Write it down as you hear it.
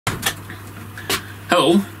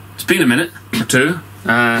Hello, it's been a minute or two.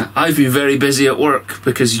 I've been very busy at work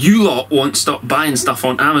because you lot won't stop buying stuff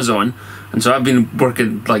on Amazon, and so I've been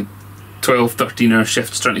working like 12, 13 hour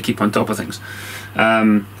shifts trying to keep on top of things.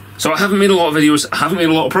 So I haven't made a lot of videos, I haven't made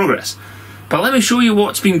a lot of progress. But let me show you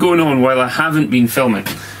what's been going on while I haven't been filming.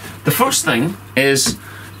 The first thing is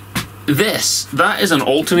this. That is an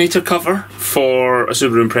alternator cover for a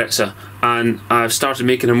Subaru Impreza, and I've started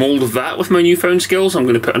making a mould of that with my newfound skills. I'm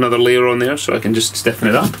going to put another layer on there so I can just stiffen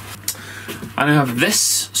it up. And I have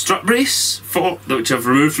this strut brace which I've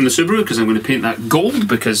removed from the Subaru because I'm going to paint that gold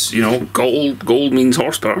because, you know, gold means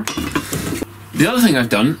horsepower. The other thing I've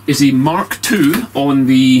done is a Mark II on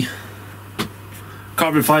the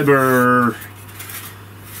carbon fibre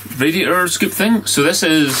radiator scoop thing. So this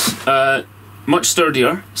is much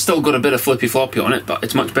sturdier, still got a bit of flippy floppy on it, but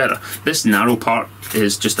it's much better. This narrow part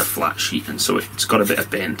is just a flat sheet, and so it's got a bit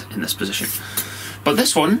of bend in this position. But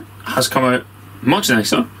this one has come out much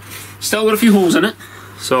nicer. Still got a few holes in it,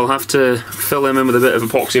 so I'll have to fill them in with a bit of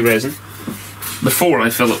epoxy resin before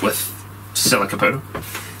I fill it with silica powder.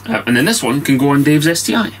 And then this one can go on Dave's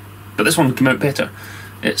STI, but this one came out better.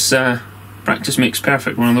 It's practice makes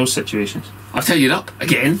perfect, one of those situations. I've tidied up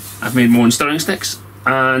again. I've made my own stirring sticks,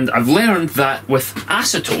 and I've learned that with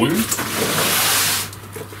acetone,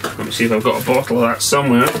 let me see if I've got a bottle of that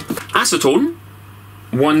somewhere. Acetone,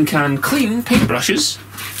 one can clean paintbrushes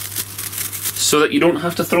so that you don't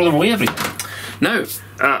have to throw them away every time. Now,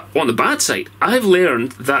 on the bad side, I've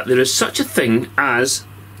learned that there is such a thing as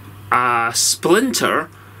a splinter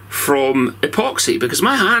from epoxy, because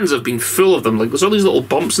my hands have been full of them. Like, there's all these little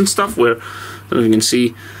bumps and stuff where, I don't know if you can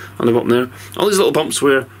see on the bottom there, all these little bumps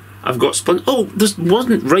where I've got splint. Oh, there's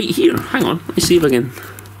wasn't right here. Hang on, let me see if I can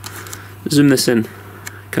zoom this in.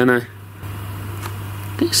 Can I?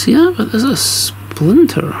 Can you see that? But there's a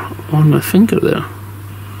splinter on my finger there.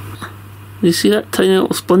 You see that tiny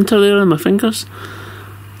little splinter there on my fingers?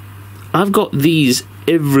 I've got these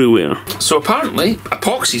everywhere. So apparently,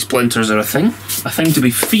 epoxy splinters are a thing to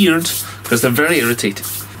be feared, because they're very irritating.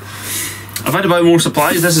 I've had to buy more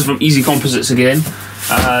supplies. This is from Easy Composites again.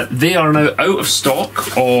 They are now out of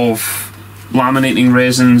stock of laminating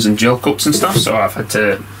resins and gel coats and stuff, so I've had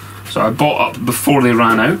to. So I bought up before they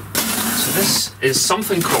ran out. So this is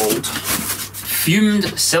something called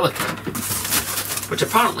Fumed Silica, which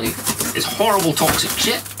apparently is horrible toxic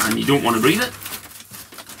shit, and you don't want to breathe it.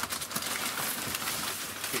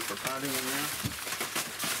 Paper padding in there.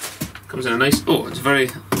 Comes in a nice, oh, it's a very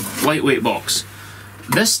lightweight box.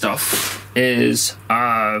 This stuff is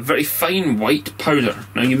a very fine white powder.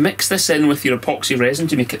 Now you mix this in with your epoxy resin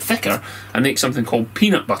to make it thicker and make something called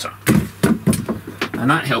peanut butter. And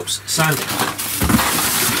that helps sand it.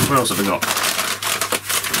 What else have we got?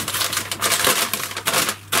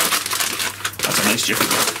 That's a nice jiffy.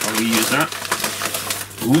 I'll reuse that.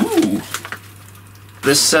 Ooh!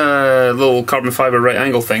 This little carbon fibre right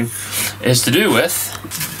angle thing is to do with,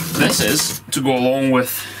 this is to go along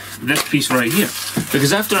with this piece right here.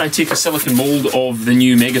 Because after I take a silicone mould of the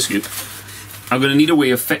new Mega Scoop, I'm going to need a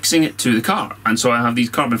way of fixing it to the car. And so I have these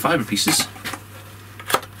carbon fibre pieces,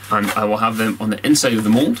 and I will have them on the inside of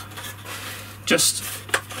the mould, just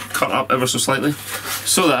cut up ever so slightly,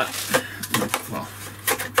 so that, well,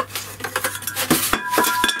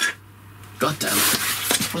 god damn it,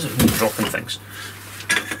 why is it really dropping things?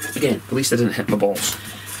 Again, at least I didn't hit my balls.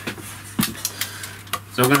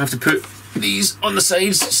 So I'm going to have to put these on the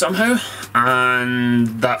sides somehow, and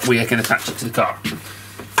that way I can attach it to the car.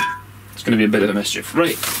 It's going to be a bit of a mischief.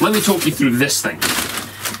 Right, let me talk you through this thing.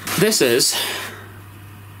 This is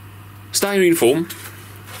styrene foam,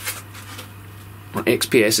 or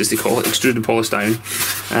XPS as they call it, extruded polystyrene,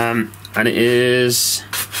 and it is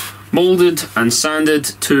moulded and sanded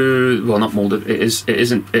to, well, not moulded, it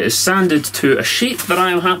is sanded to a shape that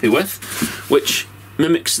I am happy with, which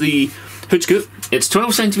mimics the hood scoop. It's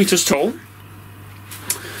 12 centimeters tall,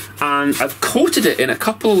 and I've coated it in a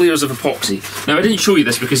couple of layers of epoxy. Now, I didn't show you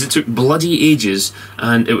this because it took bloody ages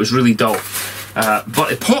and it was really dull, but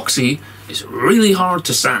epoxy is really hard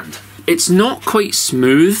to sand. It's not quite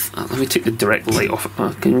smooth. Let me take the direct light off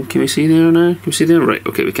it. Can we see there now? Can we see there? Right,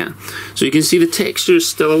 okay, we can. So you can see the texture is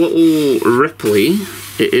still a little ripply.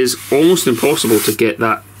 It is almost impossible to get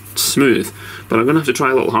that smooth, but I'm going to have to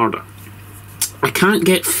try a little harder. I can't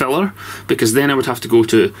get filler, because then I would have to go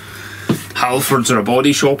to Halfords or a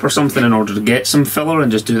body shop or something in order to get some filler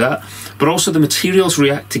and just do that. But also the materials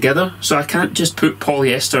react together, so I can't just put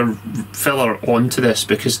polyester filler onto this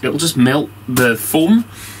because it'll just melt the foam.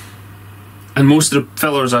 And most of the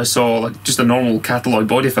fillers I saw, like just a normal Catalloy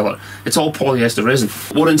body filler, it's all polyester resin.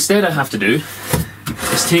 What instead I have to do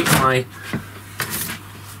is take my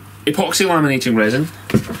epoxy laminating resin,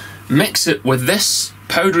 mix it with this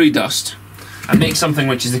powdery dust, and make something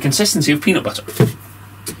which is the consistency of peanut butter.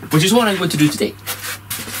 Which is what I'm going to do today.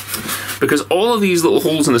 Because all of these little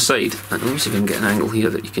holes on the side, let me see if I can get an angle here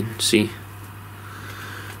that you can see.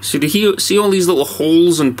 So do you see all these little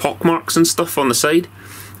holes and pock marks and stuff on the side?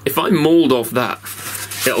 If I mould off that,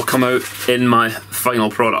 it'll come out in my final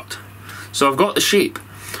product. So I've got the shape,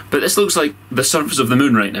 but this looks like the surface of the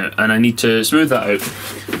moon right now, and I need to smooth that out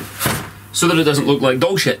so that it doesn't look like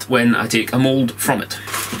dog shit when I take a mould from it.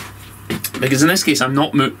 Because in this case, I'm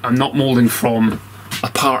not moulding from a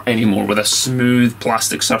part anymore with a smooth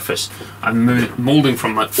plastic surface. I'm moulding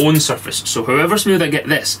from my own surface. So however smooth I get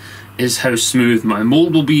this is how smooth my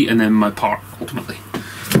mould will be, and then my part ultimately.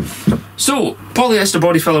 So polyester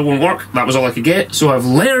body filler won't work. That was all I could get. So I've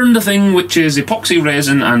learned a thing which is epoxy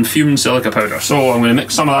resin and fumed silica powder. So I'm going to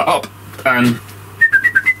mix some of that up and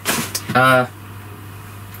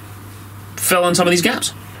fill in some of these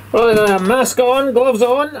gaps. Right, I have mask on, gloves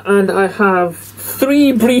on, and I have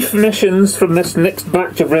 3 brief missions from this next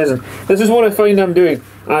batch of resin. This is what I find I'm doing.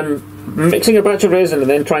 I'm mixing a batch of resin and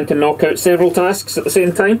then trying to knock out several tasks at the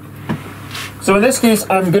same time. So in this case,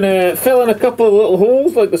 I'm going to fill in a couple of little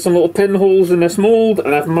holes, like there's some little pinholes in this mould,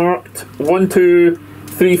 and I've marked 1, 2,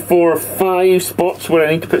 3, 4, 5 spots where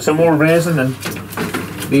I need to put some more resin and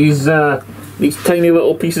these tiny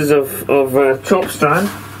little pieces of chop strand.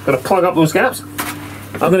 Going to plug up those gaps.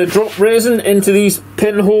 I'm going to drop resin into these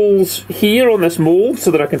pinholes here on this mould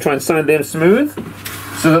so that I can try and sand them smooth,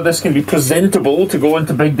 so that this can be presentable to go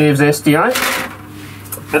into Big Dave's STI.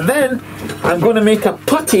 And then I'm going to make a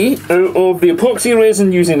putty out of the epoxy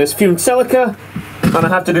resin using this fumed silica, and I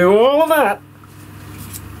have to do all of that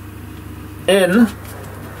in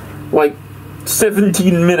like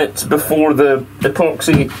 17 minutes before the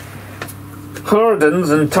epoxy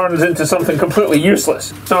hardens and turns into something completely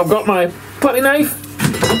useless. So I've got my putty knife,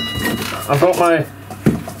 I've got my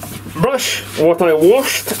brush, what I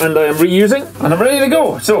washed and I am reusing, and I'm ready to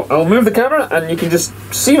go. So I'll move the camera and you can just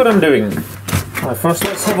see what I'm doing. Right, first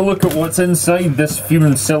let's have a look at what's inside this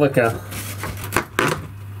Human Silica.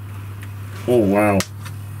 Oh wow.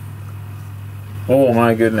 Oh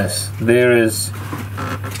my goodness. There is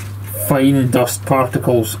fine dust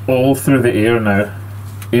particles all through the air now.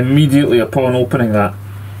 Immediately upon opening that.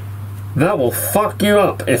 That will fuck you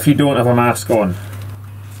up if you don't have a mask on.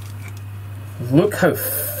 Look how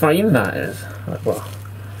fine that is. Well,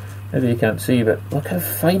 maybe you can't see, but look how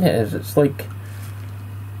fine it is. It's like,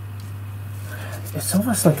 it's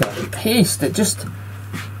almost like a paste. It just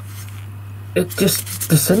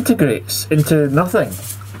disintegrates into nothing.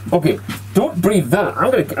 Okay, don't breathe that.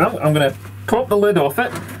 I'm gonna pop the lid off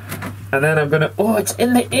it, and then I'm gonna. Oh, it's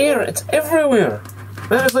in the air. It's everywhere.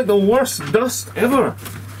 That is like the worst dust ever.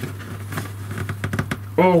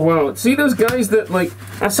 Oh wow! See those guys that like?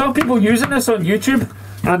 I saw people using this on YouTube,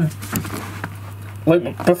 and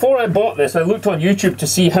like before I bought this, I looked on YouTube to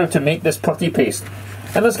see how to make this putty paste.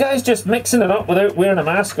 And there's guys just mixing it up without wearing a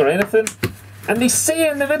mask or anything. And they say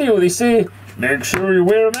in the video, they say, make sure you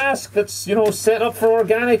wear a mask that's, you know, set up for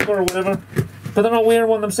organic or whatever. But they're not wearing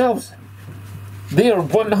one themselves. They are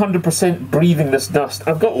 100% breathing this dust.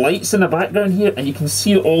 I've got lights in the background here and you can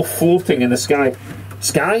see it all floating in the sky.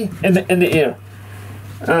 Sky? In the air.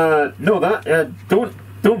 No, that,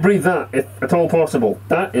 don't breathe that if at all possible.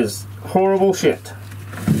 That is horrible shit.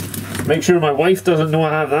 Make sure my wife doesn't know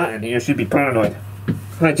I have that in here, she'd be paranoid.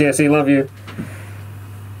 Hi Jessie, love you.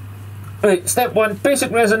 Right, step 1,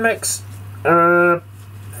 basic resin mix. Fill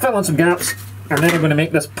in some gaps, and then I'm going to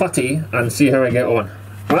make this putty and see how I get on.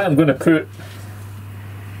 Right, I'm going to put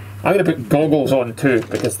goggles on too,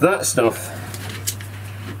 because that stuff,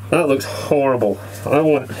 that looks horrible. I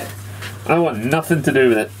want nothing to do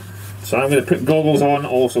with it. So I'm going to put goggles on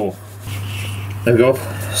also. There we go.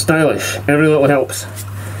 Stylish. Every little helps.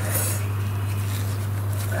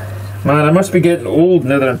 Man, I must be getting old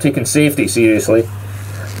now that I'm taking safety seriously.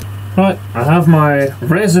 Right, I have my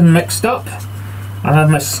resin mixed up. I have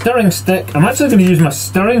my stirring stick. I'm actually going to use my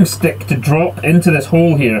stirring stick to drop into this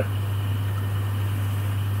hole here.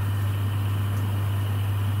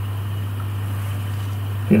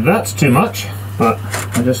 Okay, that's too much, but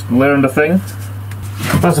I just learned a thing.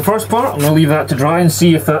 That's the first part. I'm going to leave that to dry and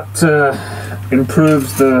see if that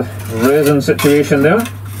improves the resin situation there.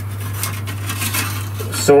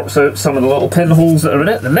 Sorts out some of the little pinholes that are in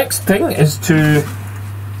it. The next thing is to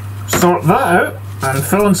sort that out and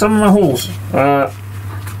fill in some of my holes.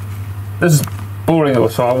 This is boring though,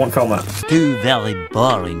 so I won't film that. 2 very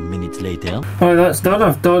boring minutes later. Alright, that's done.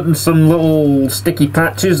 I've done some little sticky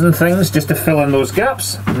patches and things just to fill in those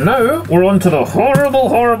gaps. Now we're on to the horrible,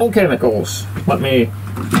 horrible chemicals. Let me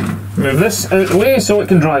move this out of the way so it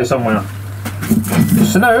can dry somewhere.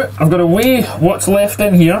 So now I've got to weigh what's left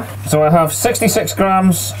in here. So I have 66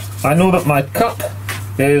 grams. I know that my cup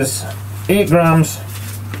is 8 grams.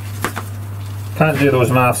 Can't do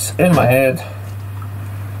those maths in my head.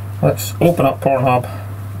 Let's open up Pornhub,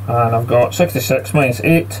 and I've got 66 minus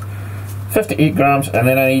 8, 58 grams, and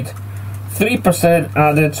then I need 3%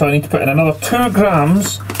 added, so I need to put in another 2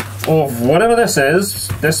 grams of whatever this is,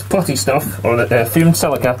 this putty stuff, or the fumed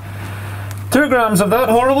silica. 2 grams of that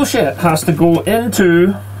horrible shit has to go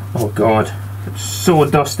into, oh god, it's so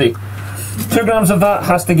dusty. 2 grams of that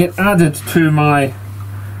has to get added to my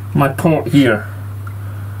pot here.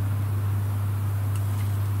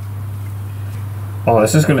 Oh,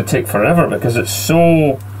 this is going to take forever because it's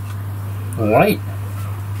so light.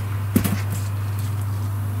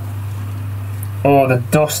 Oh, the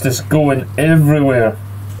dust is going everywhere.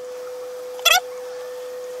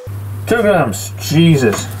 2 grams,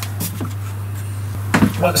 Jesus.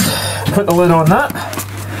 Let's put the lid on that,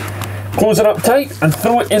 close it up tight, and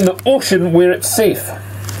throw it in the ocean where it's safe.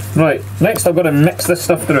 Right, next I've got to mix this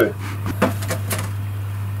stuff through.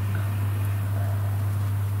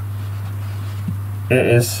 It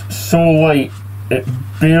is so light, it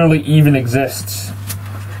barely even exists.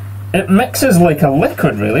 It mixes like a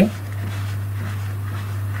liquid, really.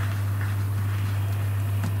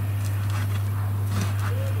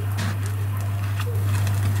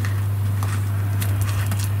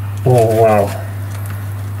 Oh wow.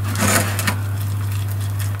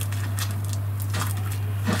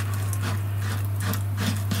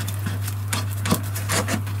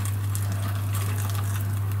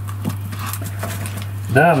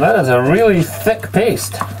 Damn, that is a really thick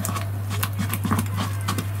paste.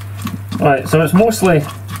 Right, so it's mostly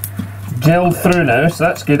gelled through now, so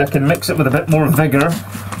that's good. I can mix it with a bit more vigour.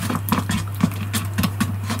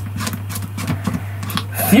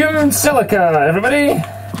 Fumed Silica, everybody!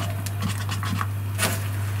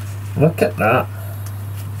 Look at that.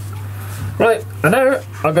 Right, and now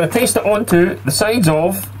I'm going to paste it onto the sides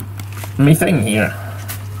of my thing here.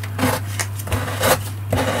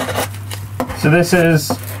 So this is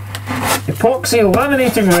epoxy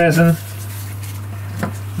laminating resin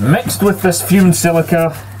mixed with this fumed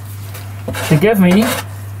silica to give me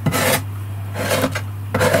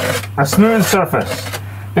a smooth surface.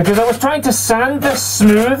 Because I was trying to sand this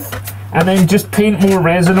smooth and then just paint more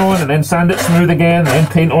resin on and then sand it smooth again and then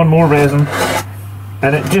paint on more resin,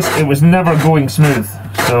 and it was never going smooth,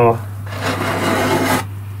 so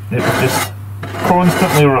it was just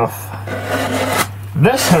constantly rough.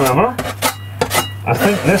 This, however, I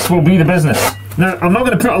think this will be the business. Now, I'm not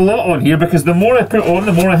going to put a lot on here because the more I put on,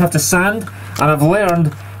 the more I have to sand, and I've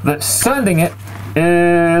learned that sanding it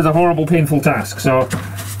is a horrible, painful task, so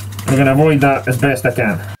I'm going to avoid that as best I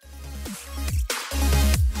can.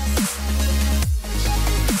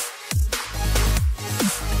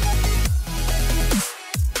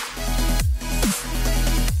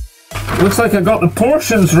 Looks like I got the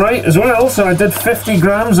portions right as well, so I did 50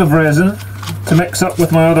 grams of resin to mix up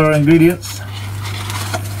with my other ingredients.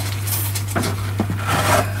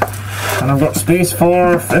 And I've got space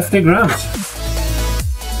for 50 grams.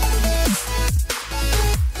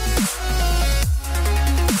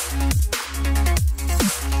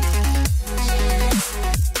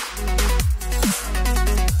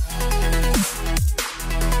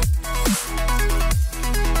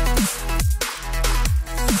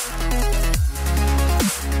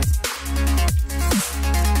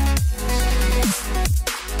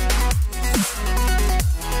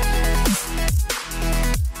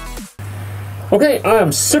 Okay, I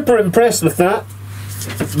am super impressed with that.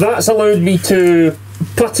 That's allowed me to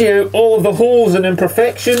putty out all of the holes and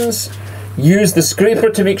imperfections, use the scraper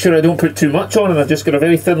to make sure I don't put too much on, and I've just got a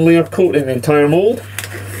very thin layer coating the entire mould.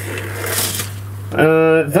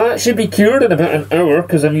 That should be cured in about an hour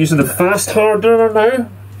because I'm using the fast hardener now,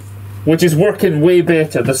 which is working way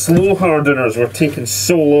better. The slow hardeners were taking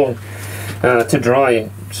so long to dry.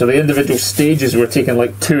 So the individual stages were taking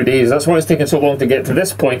like 2 days. That's why it's taking so long to get to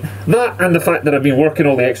this point. That and the fact that I've been working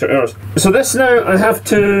all the extra hours. So this now, I have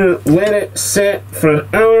to let it set for an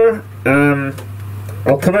hour.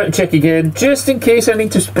 I'll come out and check again, just in case I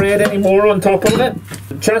need to spread any more on top of it.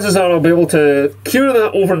 Chances are I'll be able to cure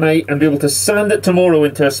that overnight and be able to sand it tomorrow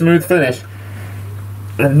into a smooth finish.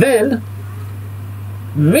 And then,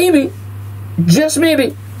 maybe, just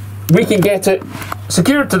maybe, we can get it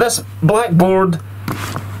secured to this black board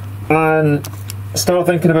and start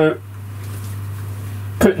thinking about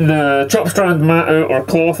putting the chop strand mat out, or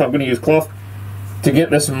cloth. I'm going to use cloth to get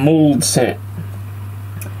this mould set.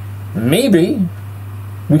 Maybe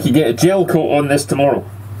we could get a gel coat on this tomorrow.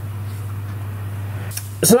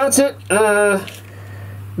 So that's it.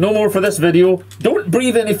 No more for this video. Don't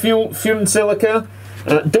breathe any fumed silica.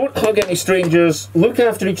 Don't hug any strangers. Look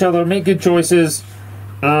after each other. Make good choices.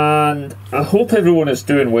 And I hope everyone is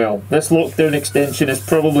doing well. This lockdown extension is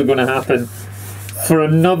probably going to happen for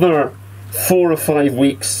another 4 or 5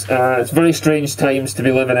 weeks. It's very strange times to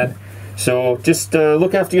be living in. So just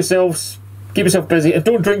look after yourselves. Keep yourself busy. And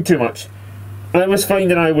don't drink too much. I was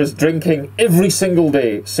finding I was drinking every single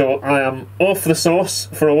day. So I am off the sauce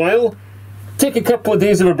for a while. Take a couple of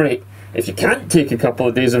days of a break. If you can't take a couple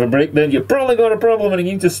of days of a break, then you've probably got a problem and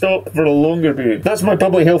you need to stop for a longer period. That's my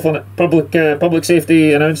public health on it, public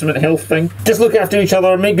safety announcement health thing. Just look after each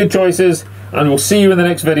other, make good choices, and we'll see you in the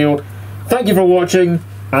next video. Thank you for watching,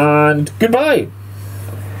 and goodbye.